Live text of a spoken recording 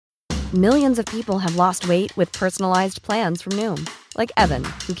Millions of people have lost weight with personalized plans from Noom. Like Evan,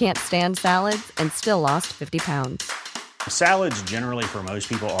 who can't stand salads and still lost 50 pounds. Salads generally for most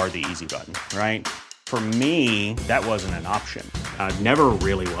people are the easy button, right? For me, that wasn't an option. I never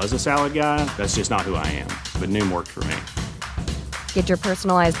really was a salad guy. That's just not who I am. But Noom worked for me. Get your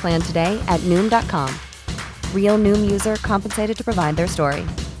personalized plan today at Noom.com. Real Noom user compensated to provide their story.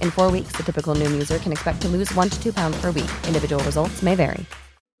 In 4 weeks, the typical Noom user can expect to lose 1 to 2 pounds per week. Individual results may vary.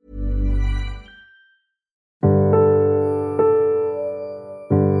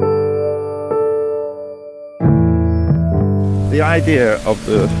 The idea of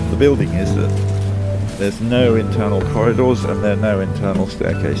the building is that there's no internal corridors and there are no internal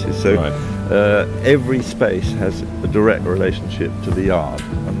staircases. So every space has a direct relationship to the yard.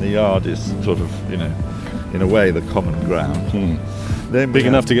 And the yard is sort of, in a way, the common ground. Then big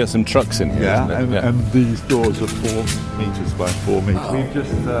enough to get some trucks in here, yeah, isn't it? And these doors are 4 metres by 4 metres. Oh. We've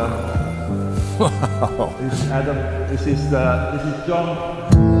just... Wow. This is Adam. This is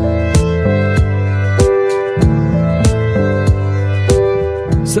John.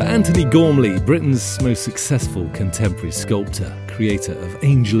 Sir Anthony Gormley, Britain's most successful contemporary sculptor, creator of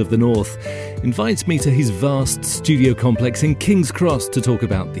Angel of the North, invites me to his vast studio complex in King's Cross to talk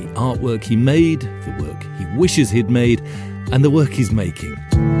about the artwork he made, the work he wishes he'd made, and the work he's making.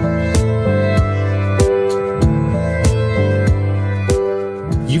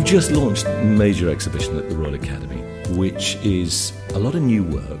 You've just launched a major exhibition at the Royal Academy, which is a lot of new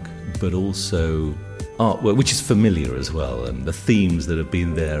work, but also artwork, which is familiar as well, and the themes that have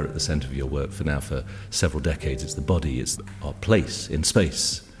been there at the centre of your work for several decades. It's the body, it's our place in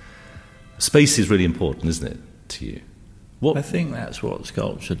space. Space is really important, isn't it, to you? I think that's what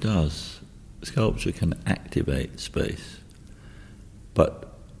sculpture does. Sculpture can activate space.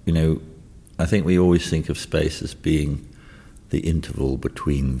 But, I think we always think of space as being the interval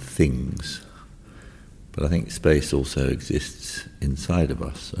between things. But I think space also exists inside of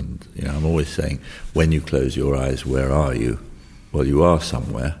us. And, I'm always saying, when you close your eyes, where are you? Well, you are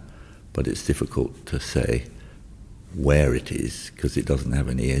somewhere, but it's difficult to say where it is because it doesn't have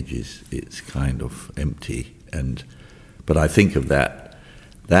any edges. It's kind of empty. But I think of that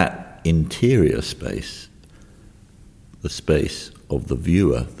interior space, the space of the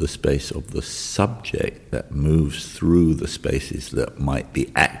viewer, the space of the subject that moves through the spaces that might be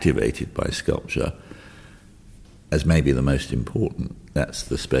activated by sculpture, as maybe the most important. That's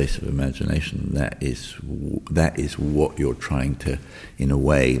the space of imagination. That is what you're trying to, in a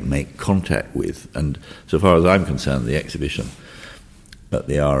way, make contact with. And so far as I'm concerned, the exhibition at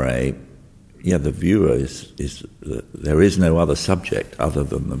the RA, the viewer is there is no other subject other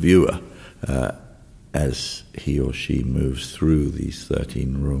than the viewer as he or she moves through these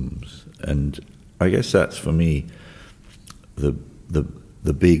 13 rooms. And I guess that's, for me, the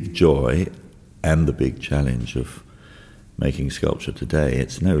big joy and the big challenge of making sculpture today.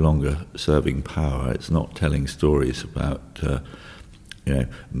 It's no longer serving power. It's not telling stories about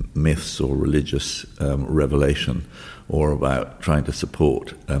myths or religious revelation, or about trying to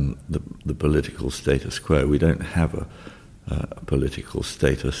support the political status quo. We don't have a political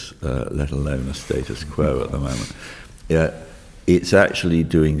status, let alone a status quo at the moment. It's actually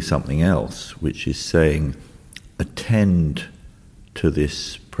doing something else, which is saying, attend to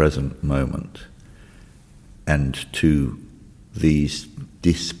this present moment and to these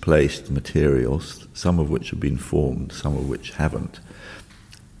displaced materials, some of which have been formed, some of which haven't,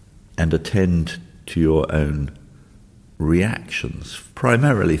 and attend to your own reactions,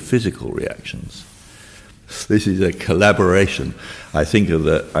 primarily physical reactions. This is a collaboration. I think of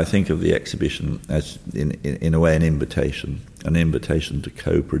the exhibition as, in a way, an invitation to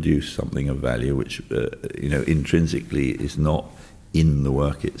co-produce something of value, which intrinsically is not in the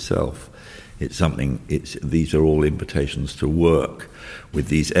work itself. These are all invitations to work with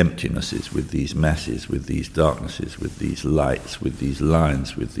these emptinesses, with these masses, with these darknesses, with these lights, with these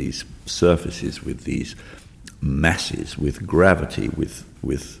lines, with these surfaces, with these masses, with gravity, with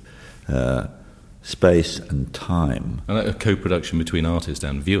space and time. And a co-production between artist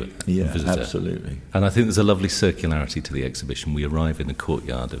and viewer. Yeah, and visitor. Absolutely. And I think there's a lovely circularity to the exhibition. We arrive in the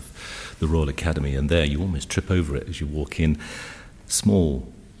courtyard of the Royal Academy, and there you almost trip over it as you walk in. Small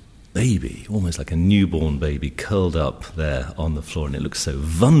baby, almost like a newborn baby, curled up there on the floor, and it looks so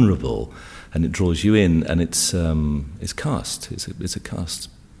vulnerable, and it draws you in, and it's cast. It's a cast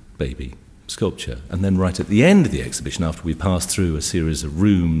baby sculpture. And then right at the end of the exhibition, after we pass through a series of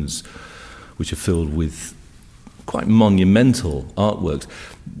rooms which are filled with quite monumental artworks,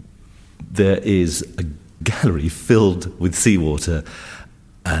 there is a gallery filled with seawater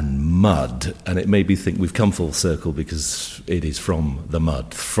and mud, and it made me think we've come full circle, because it is from the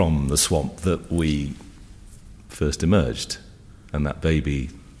mud, from the swamp, that we first emerged, and that baby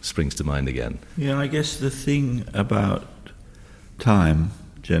springs to mind again. Yeah, I guess the thing about time,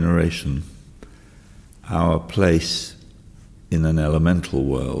 generation, our place in an elemental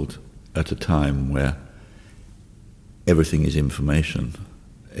world at a time where everything is information,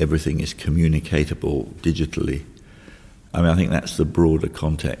 everything is communicatable digitally. I mean, I think that's the broader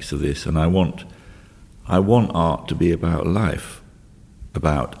context of this, and I want art to be about life,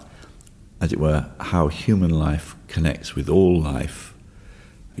 about, as it were, how human life connects with all life.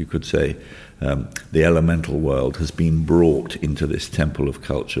 You could say the elemental world has been brought into this temple of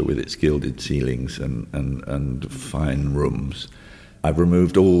culture with its gilded ceilings and fine rooms. I've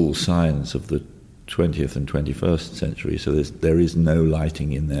removed all signs of the 20th and 21st century, so there is no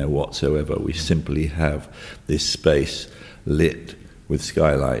lighting in there whatsoever. We simply have this space lit with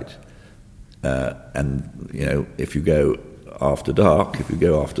skylight, and if you go after dark, if you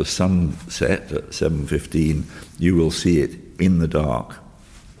go after sunset at 7:15, you will see it in the dark.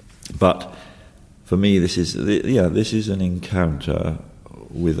 But for me, this is an encounter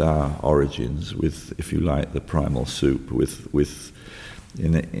with our origins, with, if you like, the primal soup, with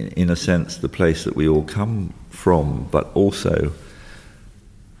in a sense the place that we all come from, but also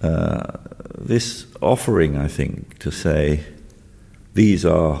this offering, I think, to say these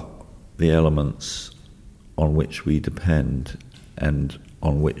are the elements on which we depend and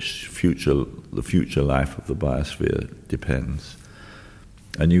on which the future life of the biosphere depends.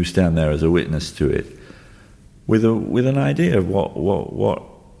 And you stand there as a witness to it with an idea of what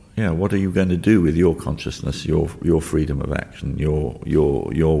are you going to do with your consciousness, your freedom of action, your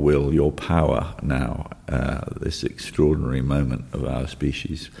will, your power now, this extraordinary moment of our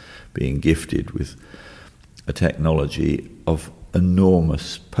species being gifted with a technology of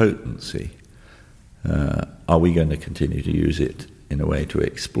enormous potency. Are we going to continue to use it in a way to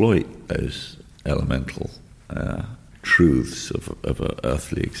exploit those elemental truths of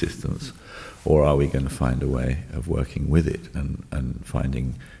earthly existence, or are we going to find a way of working with it and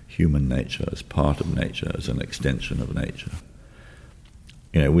finding human nature as part of nature, as an extension of nature?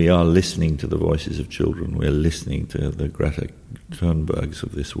 We are listening to the voices of children. We're listening to the Greta Thunbergs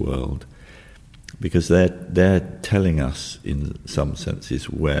of this world, because they're telling us, in some senses,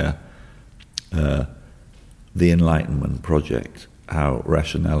 where the Enlightenment project, how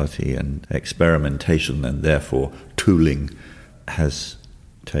rationality and experimentation and therefore tooling has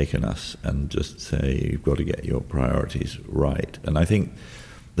taken us, and just say you've got to get your priorities right. And I think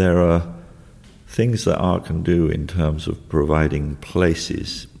there are things that art can do in terms of providing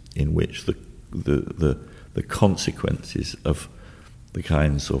places in which the consequences of the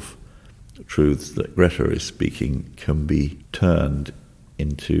kinds of truths that Greta is speaking can be turned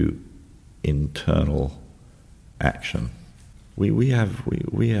into internal action. We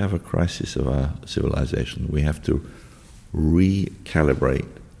have a crisis of our civilization. We have to recalibrate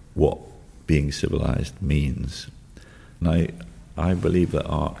what being civilized means. And I believe that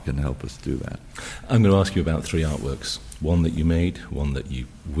art can help us do that. I'm going to ask you about 3 artworks. One that you made, one that you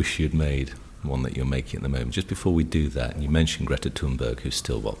wish you'd made, one that you're making at the moment. Just before we do that, you mentioned Greta Thunberg, who's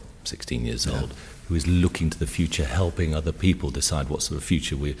still, 16 years old, who is looking to the future, helping other people decide what sort of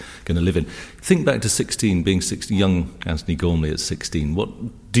future we're going to live in. Think back to 16, being 16, young Anthony Gormley at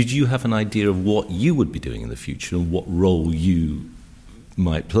 16. Did you have an idea of what you would be doing in the future, and what role you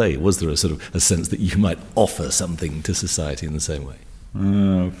might play? Was there a sort of a sense that you might offer something to society in the same way?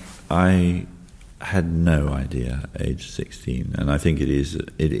 I had no idea at age 16, and I think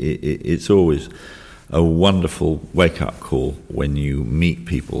it's always a wonderful wake-up call when you meet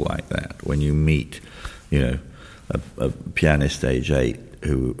people like that, when you meet, a pianist age 8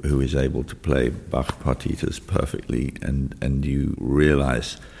 who is able to play Bach partitas perfectly, and you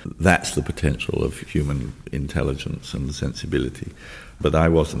realize that's the potential of human intelligence and sensibility. But I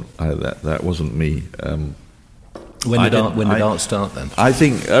wasn't. That wasn't me. When did art start then? I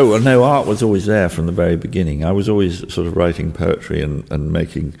think, art was always there from the very beginning. I was always sort of writing poetry and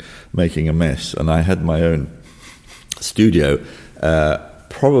making a mess. And I had my own studio.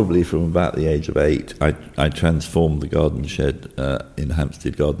 Probably from about the age of 8, I transformed the garden shed in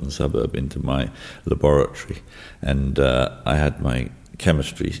Hampstead Garden Suburb into my laboratory. And I had my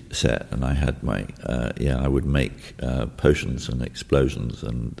chemistry set, and I had my I would make potions and explosions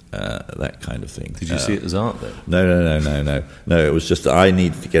and that kind of thing. Did you see it as art then? No, it was just that I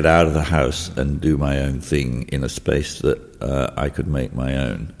needed to get out of the house and do my own thing in a space that I could make my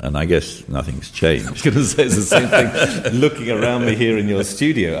own, and I guess nothing's changed. I was going to say it's the same thing. Looking around me here in your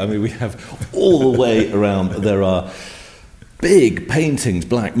studio, I mean, we have all the way around, there are big paintings,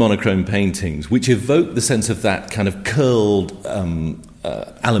 black monochrome paintings, which evoke the sense of that kind of curled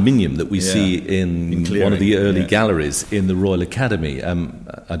aluminium that we see in one of the early galleries in the Royal Academy.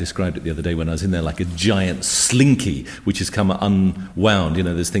 I described it the other day when I was in there like a giant slinky, which has come unwound. You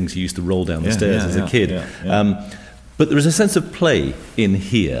know, there's things you used to roll down the stairs as a kid. But there is a sense of play in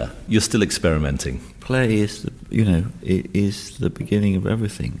here. You're still experimenting. Play is, it is the beginning of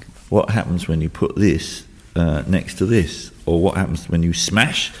everything. What happens when you put this next to this, or what happens when you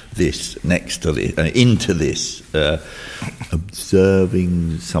smash this next to this, into this,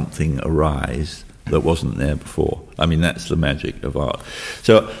 observing something arise that wasn't there before. I mean, that's the magic of art.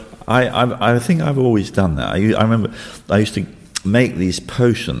 So I think I've always done that. I remember I used to make these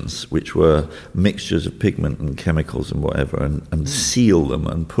potions, which were mixtures of pigment and chemicals and whatever, and seal them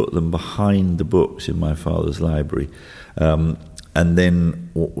and put them behind the books in my father's library, and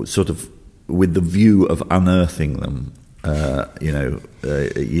then sort of with the view of unearthing them,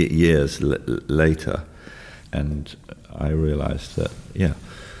 years later. And I realised that,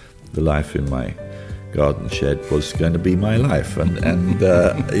 the life in my garden shed was going to be my life, and and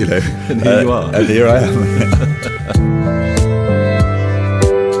here you are. And here I am.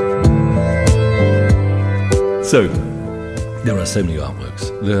 So, there are so many artworks.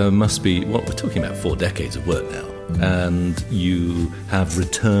 There must be, we're talking about 4 decades of work now. And you have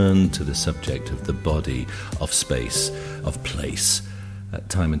returned to the subject of the body, of space, of place,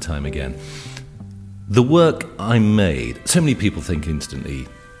 time and time again. The work I made, so many people think instantly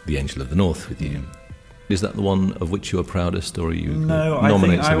The Angel of the North with you. Is that the one of which you are proudest, or are you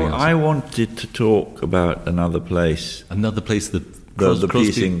nominate something else? I wanted to talk about another place. Another place, the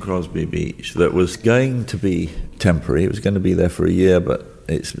piece in Crosby Beach that was going to be temporary. It was going to be there for a year, but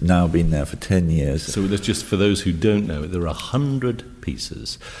it's now been there for 10 years. So that's just for those who don't know, there are 100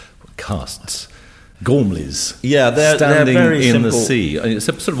 pieces, casts, Gormleys, they're standing very in simple. The sea. It's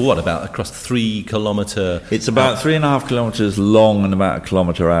sort of about across 3 kilometre... It's about 3.5 kilometres long and about 1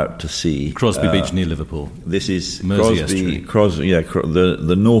 kilometre out to sea. Crosby Beach near Liverpool. This is Mersey Crosby,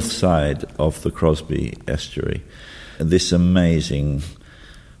 the north side of the Crosby estuary. This amazing...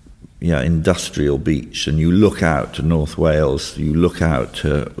 industrial beach, and you look out to North Wales, you look out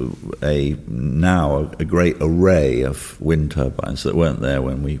to a great array of wind turbines that weren't there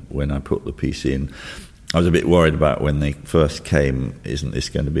when I put the piece in. I was a bit worried about when they first came, isn't this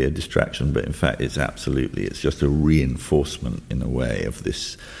going to be a distraction? But in fact, it's just a reinforcement in a way of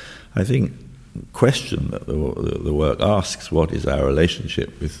this, I think, question that the work asks: what is our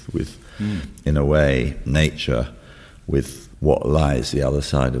relationship with in a way, nature, with what lies the other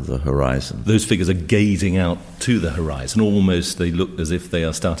side of the horizon. Those figures are gazing out to the horizon. Almost they look as if they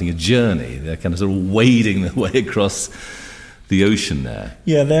are starting a journey. They're kind of sort of wading their way across the ocean there.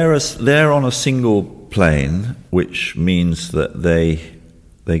 Yeah, they're on a single plane, which means that they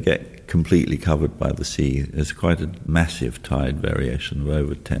get completely covered by the sea. There's quite a massive tide variation of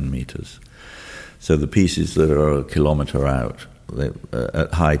over 10 metres. So the pieces that are a kilometre out,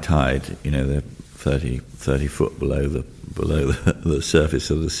 at high tide, they're 30 foot below the surface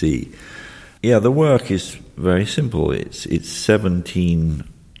of the sea. Yeah, the work is very simple. It's 17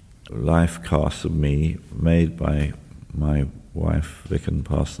 life casts of me made by my wife, Vicken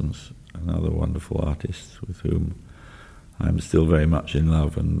Parsons, another wonderful artist with whom I'm still very much in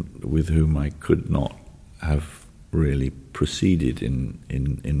love and with whom I could not have really proceeded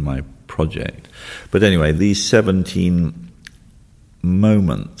in my project. But anyway, these 17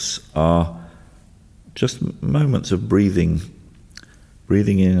 moments are just moments of breathing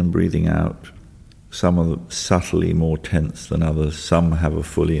in and breathing out. Some are subtly more tense than others. Some have a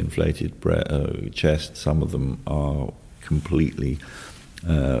fully inflated chest. Some of them are completely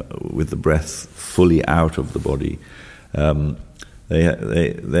with the breath fully out of the body.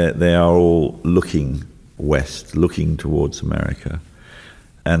 They are all looking west, looking towards America.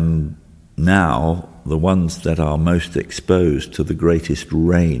 And now the ones that are most exposed to the greatest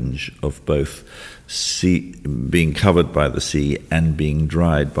range of both sea, being covered by the sea and being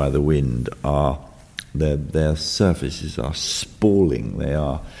dried by the wind, are their surfaces are spalling.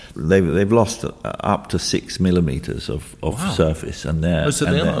 They've lost up to 6 millimeters of surface, and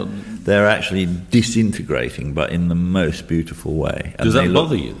they're actually disintegrating, but in the most beautiful way. Does that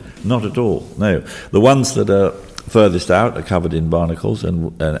bother you? Not at all. No, the ones that are furthest out are covered in barnacles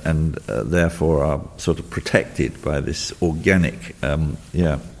and therefore are sort of protected by this organic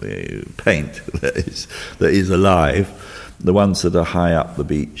paint that is alive. The ones that are high up the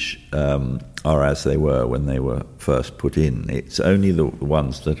beach are as they were when they were first put in. It's only the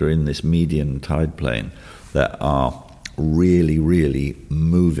ones that are in this median tide plane that are really, really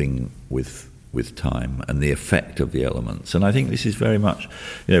moving with with time and the effect of the elements. And I think this is very much,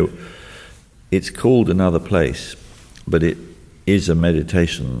 it's called Another Place, but it is a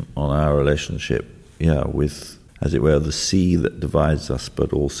meditation on our relationship, with, as it were, the sea that divides us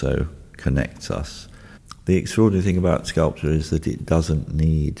but also connects us. The extraordinary thing about sculpture is that it doesn't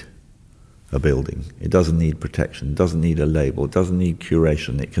need a building. It doesn't need protection. It doesn't need a label. It doesn't need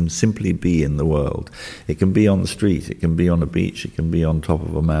curation. It can simply be in the world. It can be on the street. It can be on a beach. It can be on top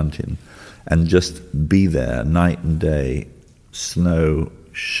of a mountain, and just be there night and day, snow,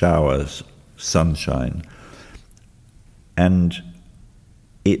 showers, sunshine. And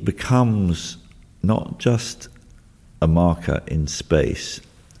it becomes not just a marker in space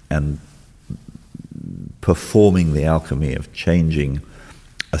and performing the alchemy of changing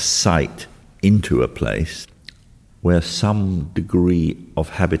a site into a place where some degree of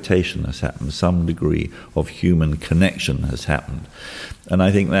habitation has happened, some degree of human connection has happened. And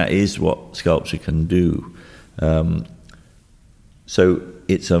I think that is what sculpture can do. So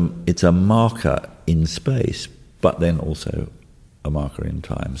it's a marker in space, but then also a marker in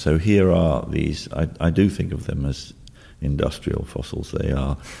time. So here are these, I do think of them as industrial fossils. They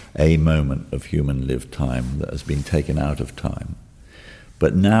are a moment of human lived time that has been taken out of time.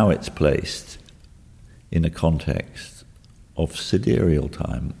 But now it's placed in a context of sidereal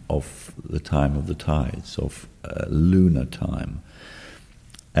time, of the time of the tides, of lunar time.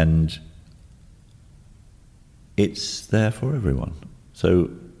 And it's there for everyone.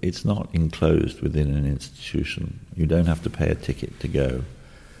 So it's not enclosed within an institution. You don't have to pay a ticket to go.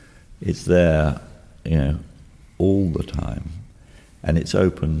 It's there, all the time. And it's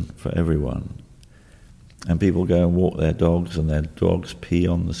open for everyone. And people go and walk their dogs, and their dogs pee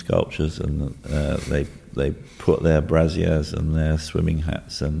on the sculptures, and they put their brassieres and their swimming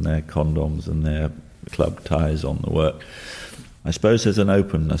hats and their condoms and their club ties on the work. I suppose there's an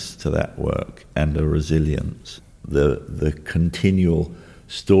openness to that work and a resilience. The continual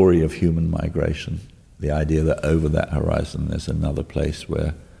story of human migration, the idea that over that horizon there's another place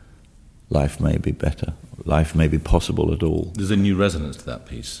where life may be better, life may be possible at all. There's a new resonance to that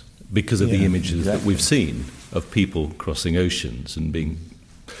piece, because of the images that we've seen of people crossing oceans and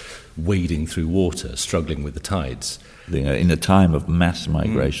wading through water, struggling with the tides. In a time of mass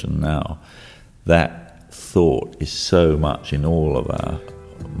migration now, that thought is so much in all of our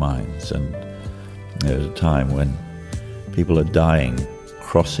minds. And there's a time when people are dying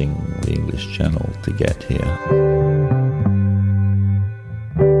crossing the English Channel to get here.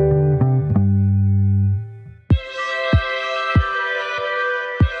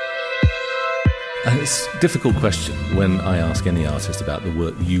 And it's a difficult question when I ask any artist about the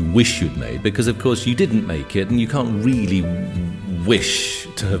work you wish you'd made, because of course you didn't make it, and you can't really wish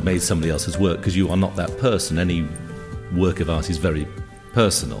to have made somebody else's work because you are not that person. Any work of art is very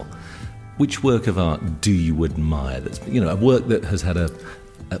personal. Which work of art do you admire? That's a work that has had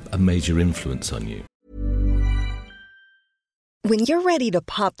a major influence on you. When you're ready to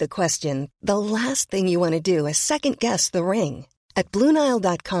pop the question, the last thing you want to do is second-guess the ring. At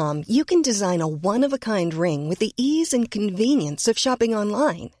BlueNile.com, you can design a one-of-a-kind ring with the ease and convenience of shopping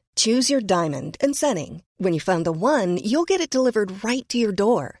online. Choose your diamond and setting. When you find the one, you'll get it delivered right to your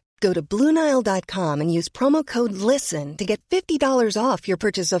door. Go to BlueNile.com and use promo code LISTEN to get $50 off your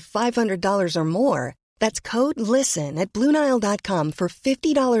purchase of $500 or more. That's code LISTEN at BlueNile.com for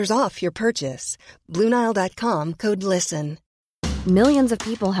 $50 off your purchase. BlueNile.com, code LISTEN. Millions of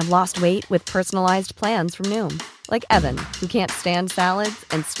people have lost weight with personalized plans from Noom. Like Evan, who can't stand salads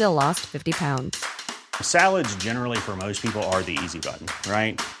and still lost 50 pounds. Salads generally for most people are the easy button,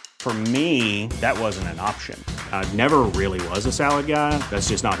 right? For me, that wasn't an option. I never really was a salad guy. That's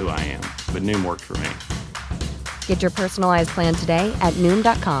just not who I am. But Noom worked for me. Get your personalized plan today at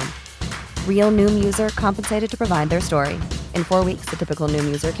Noom.com. Real Noom user compensated to provide their story. In 4 weeks, the typical Noom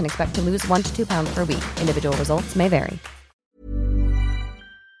user can expect to lose 1 to 2 pounds per week. Individual results may vary.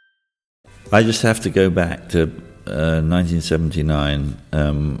 I just have to go back to 1979,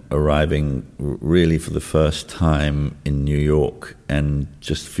 arriving really for the first time in New York and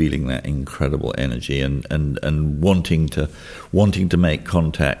just feeling that incredible energy and wanting to make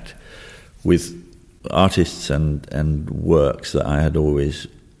contact with artists and works that I had always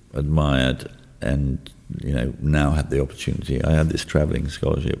admired and now had the opportunity. I had this travelling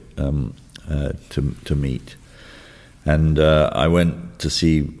scholarship to meet. And I went to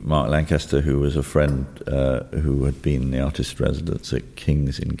see Mark Lancaster, who was a friend who had been the artist residence at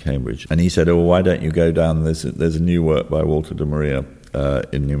King's in Cambridge. And he said, why don't you go down? There's a new work by Walter de Maria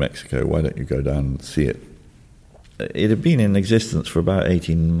in New Mexico. Why don't you go down and see it? It had been in existence for about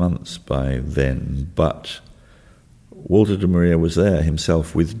 18 months by then, but Walter de Maria was there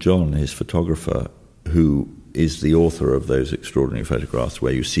himself with John, his photographer, who is the author of those extraordinary photographs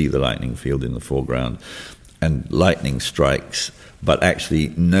where you see the lightning field in the foreground and lightning strikes, but actually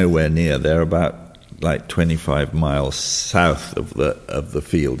nowhere near. They're about like 25 miles south of the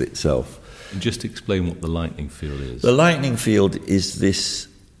field itself. And just explain what the lightning field is. The lightning field is this.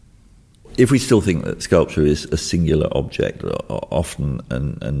 If we still think that sculpture is a singular object, often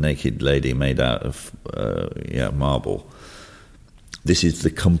a naked lady made out of marble, this is the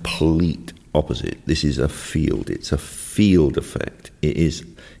complete opposite. This is a field. It's a field effect. It is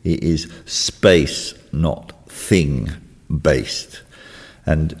space, not thing based,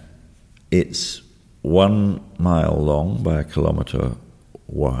 and it's 1 mile long by 1 kilometre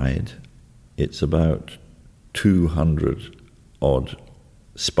wide. It's about 200 odd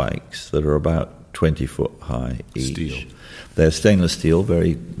spikes that are about 20 foot high each. Steel. They're stainless steel,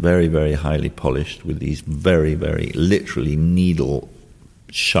 very, very, very highly polished, with these very, very literally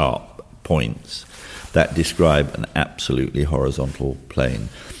needle-sharp points that describe an absolutely horizontal plane.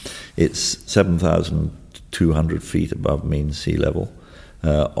 It's 7,200 feet above mean sea level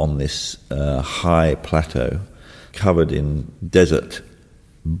on this high plateau, covered in desert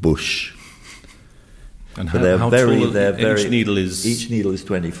bush. And how tall each needle is? Each needle is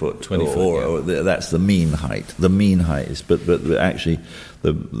 20 foot. 20 foot, or that's the mean height. The mean height is, but actually,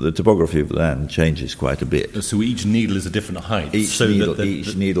 the topography of the land changes quite a bit. So each needle is a different height. Each needle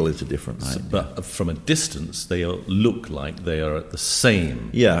is a different height. But from a distance, they look like they are at the same.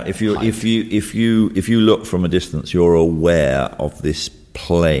 Yeah, if you look from a distance, you're aware of this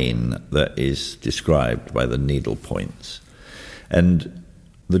plane that is described by the needle points, and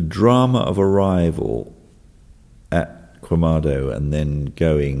the drama of arrival at Quemado and then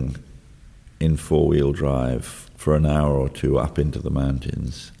going in four-wheel drive for an hour or two up into the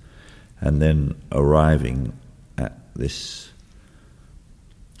mountains and then arriving at this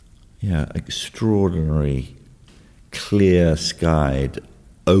extraordinary clear-skied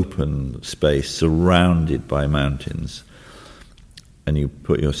open space surrounded by mountains, and you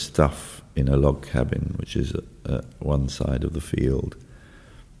put your stuff in a log cabin which is at one side of the field.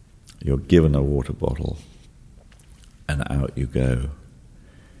 You're given a water bottle, and out you go.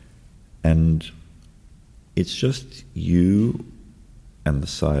 And it's just you and the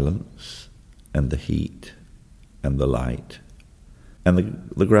silence and the heat and the light. And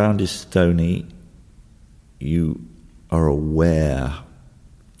the ground is stony. You are aware,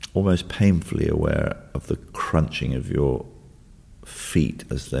 almost painfully aware, of the crunching of your feet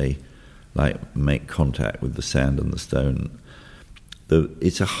as they make contact with the sand and the stone.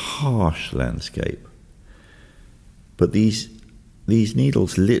 It's a harsh landscape, but these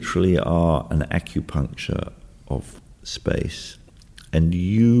needles literally are an acupuncture of space, and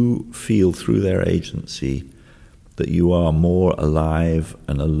you feel through their agency that you are more alive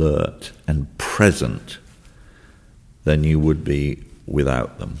and alert and present than you would be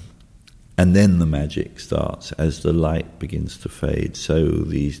without them. And then the magic starts. As the light begins to fade, so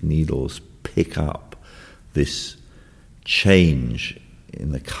these needles pick up this change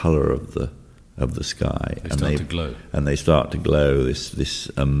in the colour of the sky. They start to glow. And they start to glow this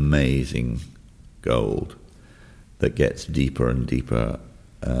amazing gold that gets deeper and deeper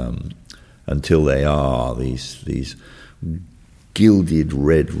until they are these gilded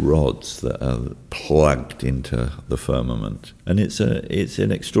red rods that are plugged into the firmament. And it's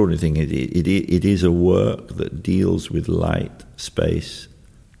an extraordinary thing. It is a work that deals with light, space,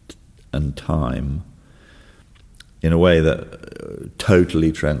 and time in a way that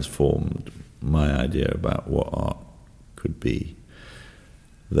totally transformed my idea about what art could be.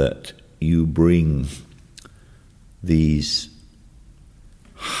 That you bring these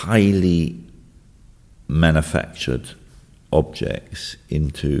highly manufactured objects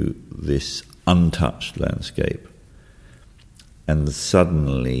into this untouched landscape, and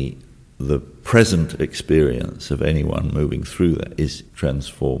suddenly the present experience of anyone moving through that is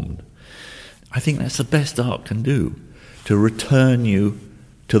transformed. I think that's the best art can do, to return you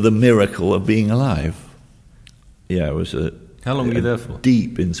to the miracle of being alive. Yeah, it was How long were you there for?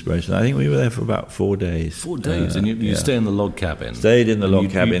 Deep inspiration. I think we were there for about 4 days. 4 days, and you stay in the log cabin. Stayed in the log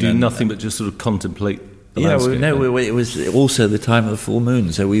cabin. You do nothing but just sort of contemplate the landscape. It was also the time of the full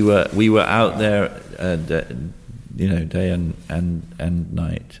moon, so we were out there, day and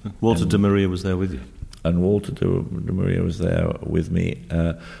night. Walter de Maria was there with you. And Walter de Maria was there with me,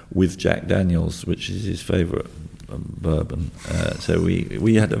 with Jack Daniels, which is his favourite bourbon. So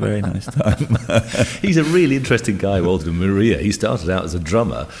we had a very nice time. He's a really interesting guy, Walter de Maria. He started out as a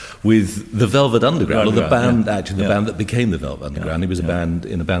drummer with the Velvet Underground, or the band, the band that became the Velvet Underground. He was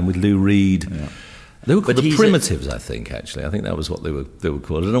in a band with Lou Reed. Yeah. They were called the Primitives, I think, actually. I think that was what they were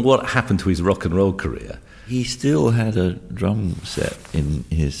called. I don't know what happened to his rock and roll career. He still had a drum set in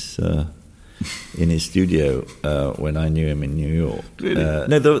his studio when I knew him in New York. Really?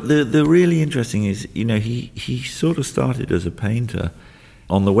 No, the really interesting is, he sort of started as a painter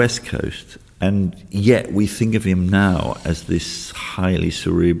on the West Coast, and yet we think of him now as this highly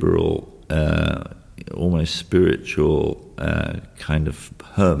cerebral, almost spiritual kind of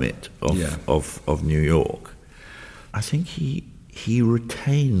hermit of New York. I think he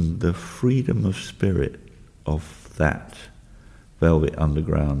retained the freedom of spirit of that Velvet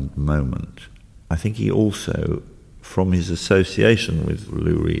Underground moment. I think he also, from his association with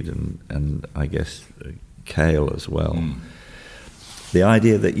Lou Reed and I guess Cale as well, the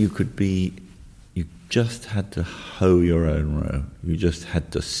idea that you just had to hoe your own row. You just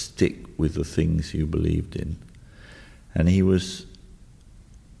had to stick with the things you believed in. And he was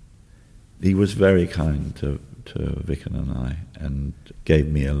very kind to Vicken and I, and gave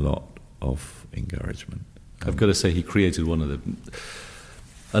me a lot of encouragement. I've got to say, he created an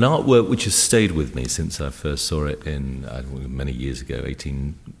artwork which has stayed with me since I first saw it many years ago,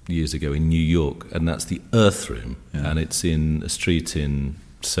 18 years ago in New York, and that's the Earth Room, and it's in a street in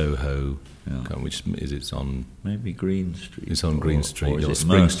Soho, which is it's on maybe Green Street. It's on Green Street or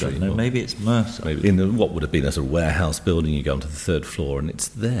Spring Mercer? Street. No, maybe it's Mercer. Maybe in what would have been a sort of warehouse building. You go onto the third floor, and it's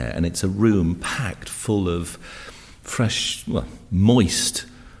there, and it's a room packed full of fresh, moist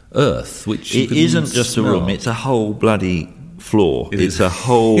earth, which it isn't just a room; it's a whole bloody floor. It's a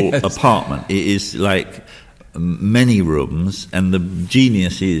whole apartment. It is like many rooms, and the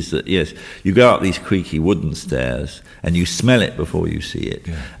genius is that you go up these creaky wooden stairs and you smell it before you see it,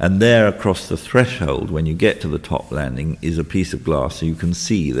 and there across the threshold when you get to the top landing is a piece of glass, so you can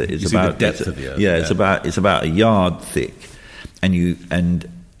see that it's about the depth of the earth. It's about a yard thick, and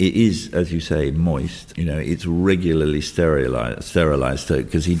it is, as you say, moist. It's regularly sterilized,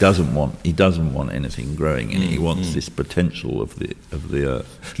 because he doesn't want anything growing in it. He wants this potential of the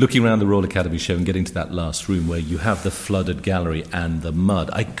earth. Looking around the Royal Academy show and getting to that last room where you have the flooded gallery and the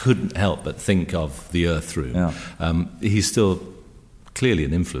mud, I couldn't help but think of the Earth Room. Yeah. He's still clearly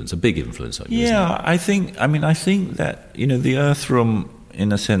an influence, a big influence on you. Yeah, I think that the Earth Room,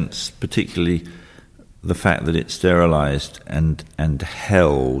 in a sense, particularly the fact that it's sterilized and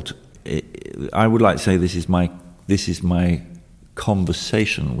held, I would like to say this is my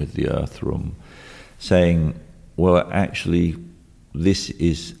conversation with the Earth Room, saying, well, actually, this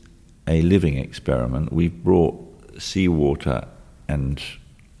is a living experiment. We've brought seawater and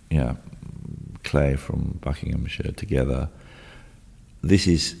clay from Buckinghamshire together. This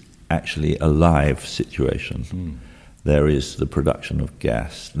is actually a live situation. There is the production of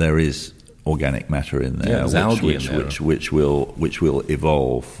gas. There is organic matter in there, which will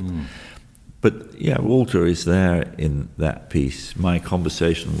evolve. But Walter is there in that piece. My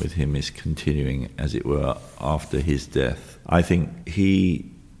conversation with him is continuing, as it were, after his death. I think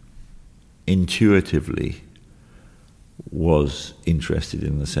he intuitively was interested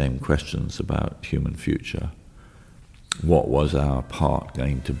in the same questions about human future. What was our part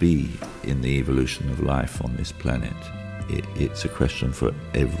going to be in the evolution of life on this planet? It's a question for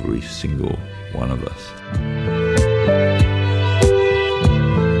every single one of us.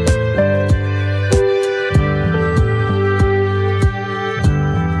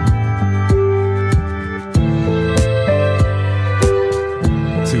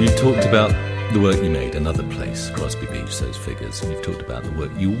 So you talked about the work you made, Another Place, Crosby Beach, those figures, and you've talked about the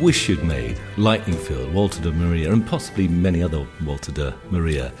work you wish you'd made, Lightning Field, Walter de Maria, and possibly many other Walter de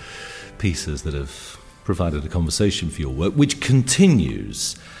Maria pieces that have provided a conversation for your work, which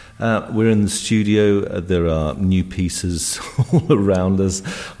continues. We're in the studio. There are new pieces all around us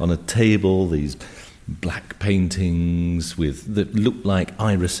on a table, these black paintings that look like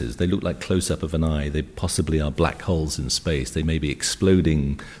irises. They look like close-up of an eye. They possibly are black holes in space. They may be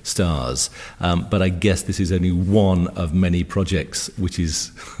exploding stars. But I guess this is only one of many projects which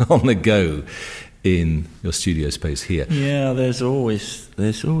is on the go in your studio space here. Yeah, there's always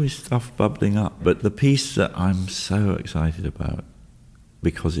stuff bubbling up. But the piece that I'm so excited about,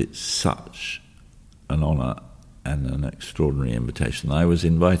 because it's such an honour and an extraordinary invitation. I was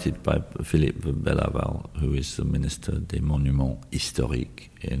invited by Philippe Bellaval, who is the Minister des Monuments Historiques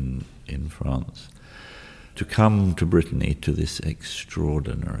in France, to come to Brittany to this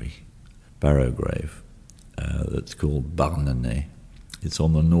extraordinary barrow grave that's called Barnenay. It's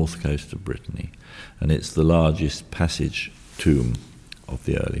on the north coast of Brittany, and it's the largest passage tomb of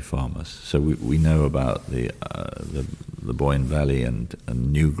the early farmers. So we know about the Boyne Valley and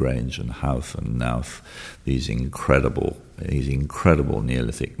Newgrange and Howth and Knowth, these incredible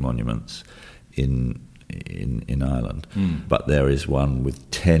Neolithic monuments in Ireland, but there is one with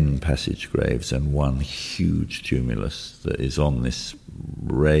 10 passage graves and one huge tumulus that is on this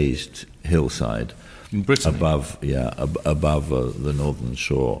raised hillside in Brittany, above the northern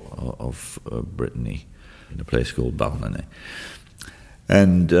shore of Brittany, in a place called Barnenay.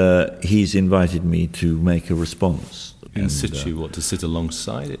 And he's invited me to make a response. In situ, to sit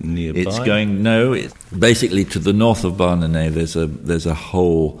alongside it, nearby? It's basically to the north of Barnenay. There's a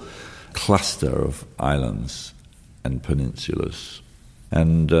whole cluster of islands and peninsulas,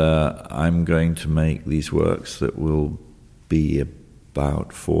 and I'm going to make these works that will be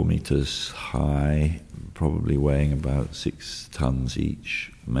about 4 meters high, probably weighing about 6 tons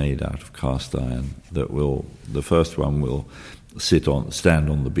each, made out of cast iron. The first one will stand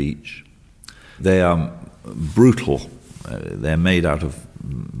on the beach. They are brutal. They're made out of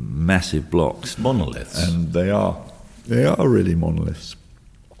massive blocks, monoliths, and they are really monoliths.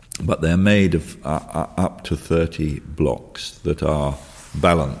 But they're made of up to 30 blocks that are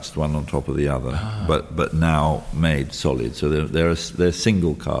balanced one on top of the other, but now made solid. So they're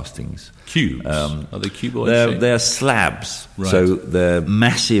single castings. Cubes? Are they cuboid? They're slabs. Right. So they're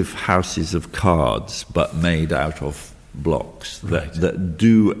massive houses of cards, but made out of blocks that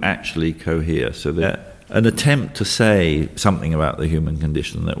do actually cohere. So they're an attempt to say something about the human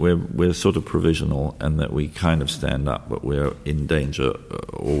condition, that we're sort of provisional and that we kind of stand up, but we're in danger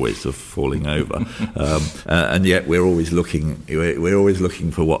always of falling over, and yet we're always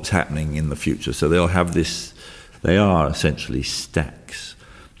looking for what's happening in the future. So they'll have this. They are essentially stacks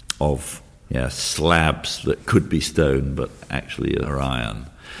of slabs that could be stone, but actually are iron.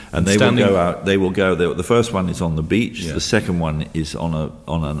 And they will go out. They will go. The first one is on the beach. Yeah. The second one is on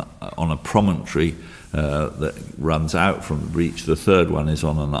a promontory that runs out from the beach. The third one is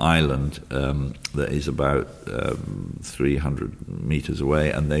on an island that is about 300 meters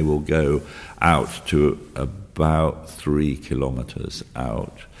away, and they will go out to about 3 kilometers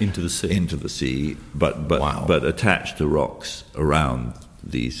out into the sea. But attached to rocks around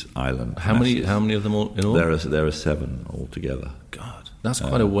these islands. How many of them in all? There are 7 altogether. God. That's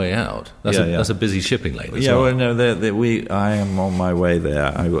quite a way out. That's a busy shipping lane. I am on my way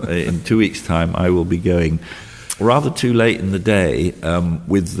there. In 2 weeks' time, I will be going rather too late in the day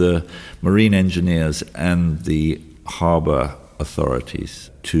with the marine engineers and the harbour authorities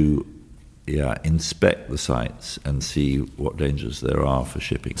to inspect the sites and see what dangers there are for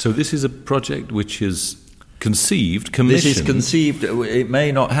shipping. So this is a project which is commissioned. This is conceived. It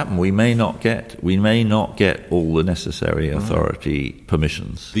may not happen. We may not get all the necessary authority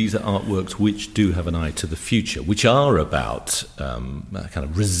permissions. These are artworks which do have an eye to the future, which are about kind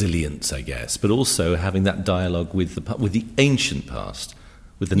of resilience, I guess, but also having that dialogue with the ancient past,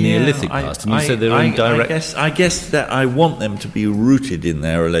 with the Neolithic past. And you said they're indirect. I guess that I want them to be rooted in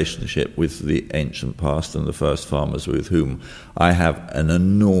their relationship with the ancient past and the first farmers with whom I have an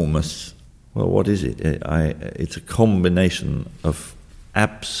enormous. Well, what is it? It's a combination of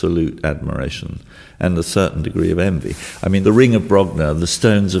absolute admiration and a certain degree of envy. I mean, the Ring of Bognor, the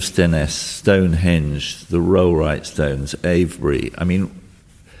stones of Stenness, Stonehenge, the Rollright stones, Avebury. I mean,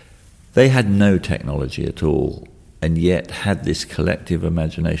 they had no technology at all, and yet had this collective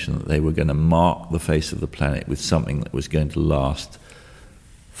imagination that they were going to mark the face of the planet with something that was going to last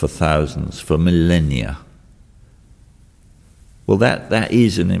for thousands, for millennia. Well, that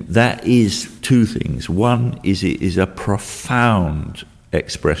is two things. One is it is a profound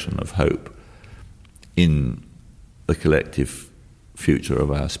expression of hope in the collective future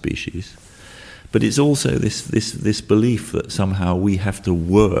of our species, but it's also this belief that somehow we have to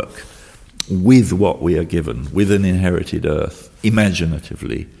work with what we are given, with an inherited earth,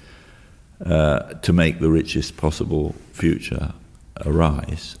 imaginatively, to make the richest possible future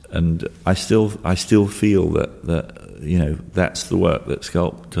arise. And I still feel that that's the work that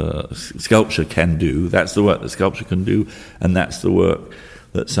sculpture can do. That's the work that sculpture can do, and that's the work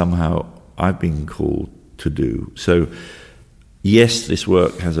that somehow I've been called to do. So, yes, this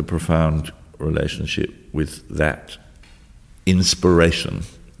work has a profound relationship with that inspiration,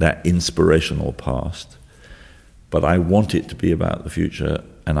 that inspirational past. But I want it to be about the future,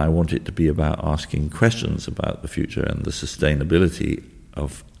 and I want it to be about asking questions about the future and the sustainability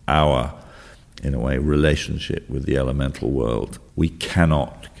of our, in a way, relationship with the elemental world. We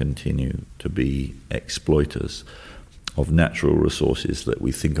cannot continue to be exploiters of natural resources that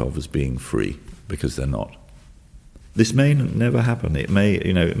we think of as being free, because they're not. This may never happen. It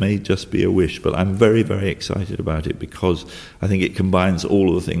may just be a wish, but I'm very, very excited about it because I think it combines all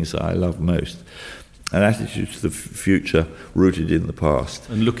of the things that I love most. An attitude to the future rooted in the past.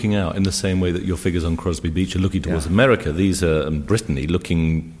 And looking out in the same way that your figures on Crosby Beach are looking towards America. These are Brittany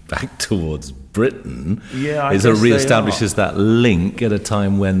looking back towards Britain, Yeah, re-establishes that link at a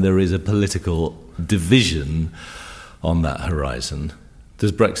time when there is a political division on that horizon.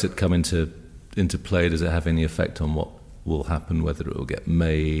 Does Brexit come into play? Does it have any effect on what will happen, whether it will get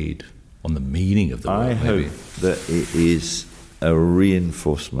made, on the meaning of the word? I hope that it is a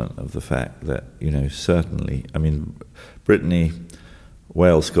reinforcement of the fact that, certainly, I mean, Brittany,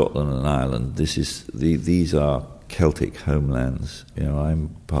 Wales, Scotland and Ireland, these are Celtic homelands.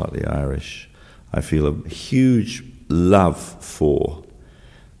 I'm partly Irish. I feel a huge love for,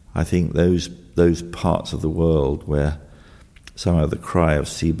 I think, those parts of the world where somehow the cry of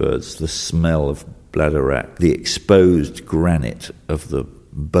seabirds, the smell of bladderwrack, the exposed granite of the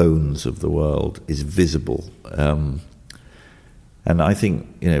bones of the world is visible. And I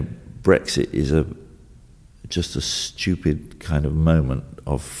think, Brexit is just a stupid kind of moment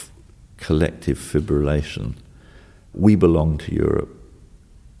of collective fibrillation. We belong to Europe.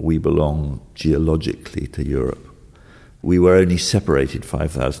 We belong geologically to Europe. We were only separated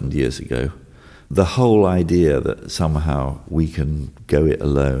 5,000 years ago. The whole idea that somehow we can go it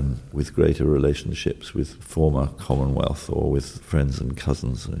alone with greater relationships with former Commonwealth or with friends and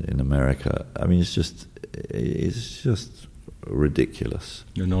cousins in America, I mean, it's just ridiculous.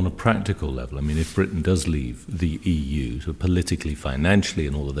 And on a practical level, I mean, if Britain does leave the EU, so politically, financially,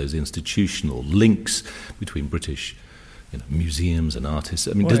 and all of those institutional links between British museums and artists,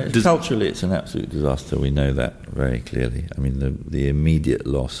 I mean, culturally, it's an absolute disaster. We know that very clearly. I mean, the immediate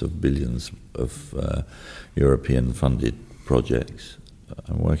loss of billions of European-funded projects.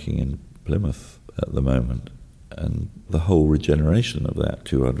 I'm working in Plymouth at the moment, and the whole regeneration of that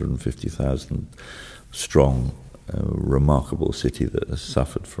 250,000 strong, remarkable city that has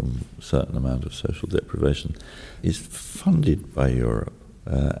suffered from a certain amount of social deprivation is funded by Europe,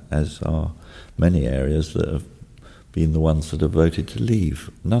 as are many areas that have been the ones that have voted to leave,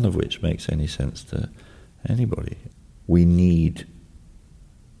 none of which makes any sense to anybody. We need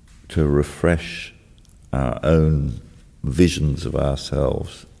to refresh our own visions of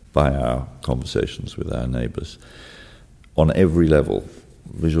ourselves by our conversations with our neighbours on every level: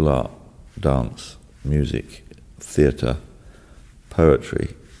 visual art, dance, music, theatre,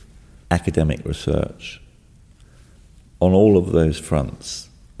 poetry, academic research. On all of those fronts,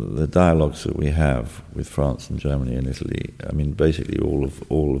 the dialogues that we have with France and Germany and Italy, I mean, basically all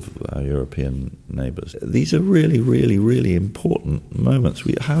of our European neighbours, these are really, really, really important moments.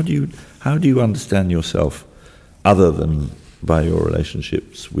 How do you understand yourself other than by your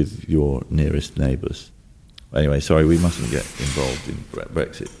relationships with your nearest neighbours? Anyway, sorry, we mustn't get involved in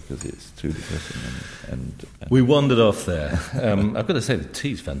Brexit because it's too depressing. And we wandered off there. I've got to say, the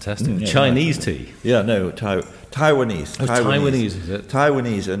tea's fantastic. Yeah, Chinese tea. Yeah, no, Taiwanese. Oh, Taiwanese, is it?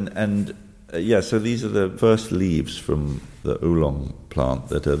 Taiwanese, and so these are the first leaves from the oolong plant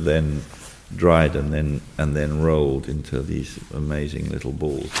that are then dried and then rolled into these amazing little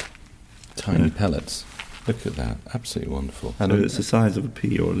balls. Tiny pellets. Look at that, absolutely wonderful. And it's the size of a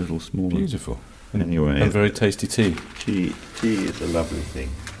pea or a little smaller. Beautiful. Anyway, and very tasty tea. Tea is a lovely thing.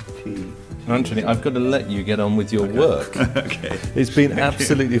 Tea. Anthony, I've got to let you get on with your work. Okay. It's been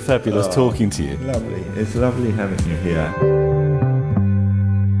absolutely fabulous talking to you. Lovely. It's lovely having you here.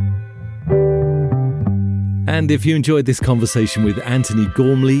 And if you enjoyed this conversation with Anthony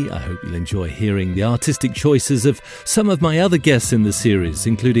Gormley, I hope you'll enjoy hearing the artistic choices of some of my other guests in the series,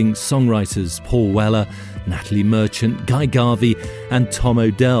 including songwriters Paul Weller, Natalie Merchant, Guy Garvey and Tom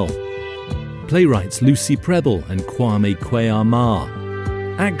Odell. Playwrights Lucy Prebble and Kwame Kwei-Armah.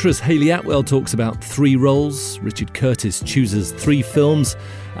 Actress Hayley Atwell talks about 3 roles, Richard Curtis chooses 3 films,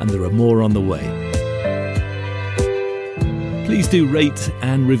 and there are more on the way. Please do rate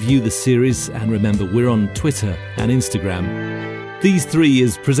and review the series, and remember we're on Twitter and Instagram. These 3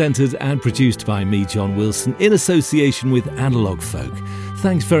 is presented and produced by me, John Wilson, in association with Analog Folk.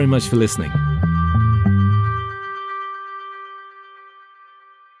 Thanks very much for listening.